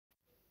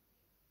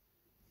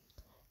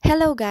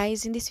Hello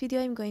guys, in this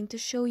video I'm going to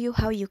show you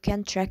how you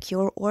can track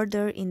your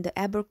order in the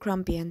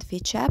Abercrombie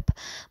Fitch app.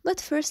 But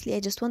firstly,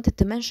 I just wanted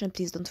to mention,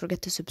 please don't forget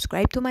to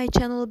subscribe to my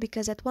channel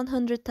because at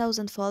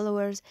 100,000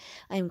 followers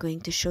I'm going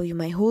to show you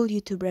my whole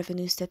YouTube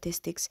revenue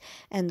statistics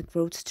and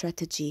growth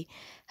strategy,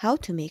 how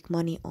to make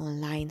money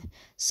online.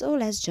 So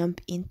let's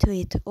jump into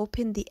it.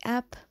 Open the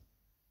app,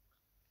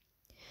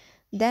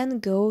 then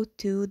go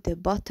to the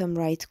bottom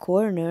right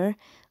corner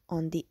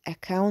on the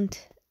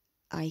account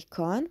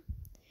icon.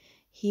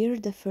 Here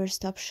the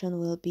first option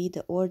will be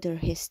the order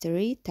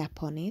history.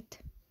 Tap on it.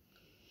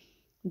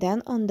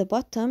 Then on the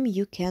bottom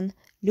you can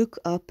look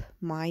up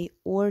my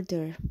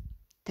order.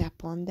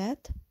 Tap on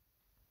that.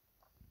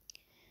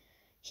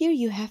 Here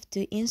you have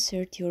to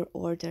insert your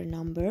order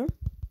number.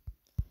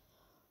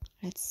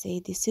 Let's say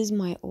this is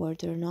my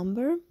order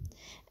number,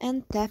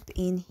 and tap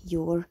in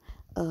your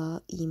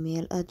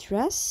email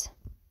address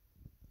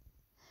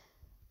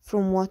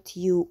from what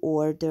you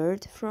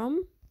ordered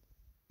from.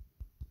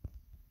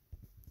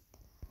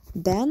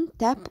 Then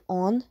tap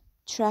on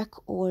track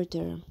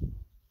order.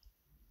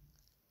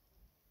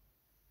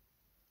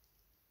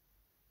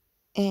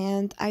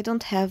 And I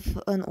don't have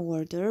an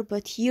order,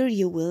 but here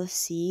you will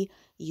see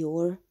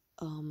your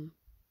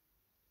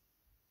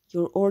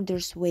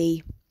order's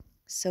way.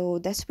 So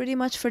that's pretty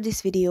much for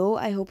this video.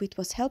 I hope it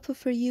was helpful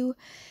for you.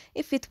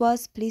 If it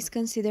was, please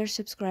consider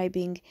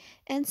subscribing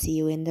and see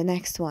you in the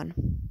next one.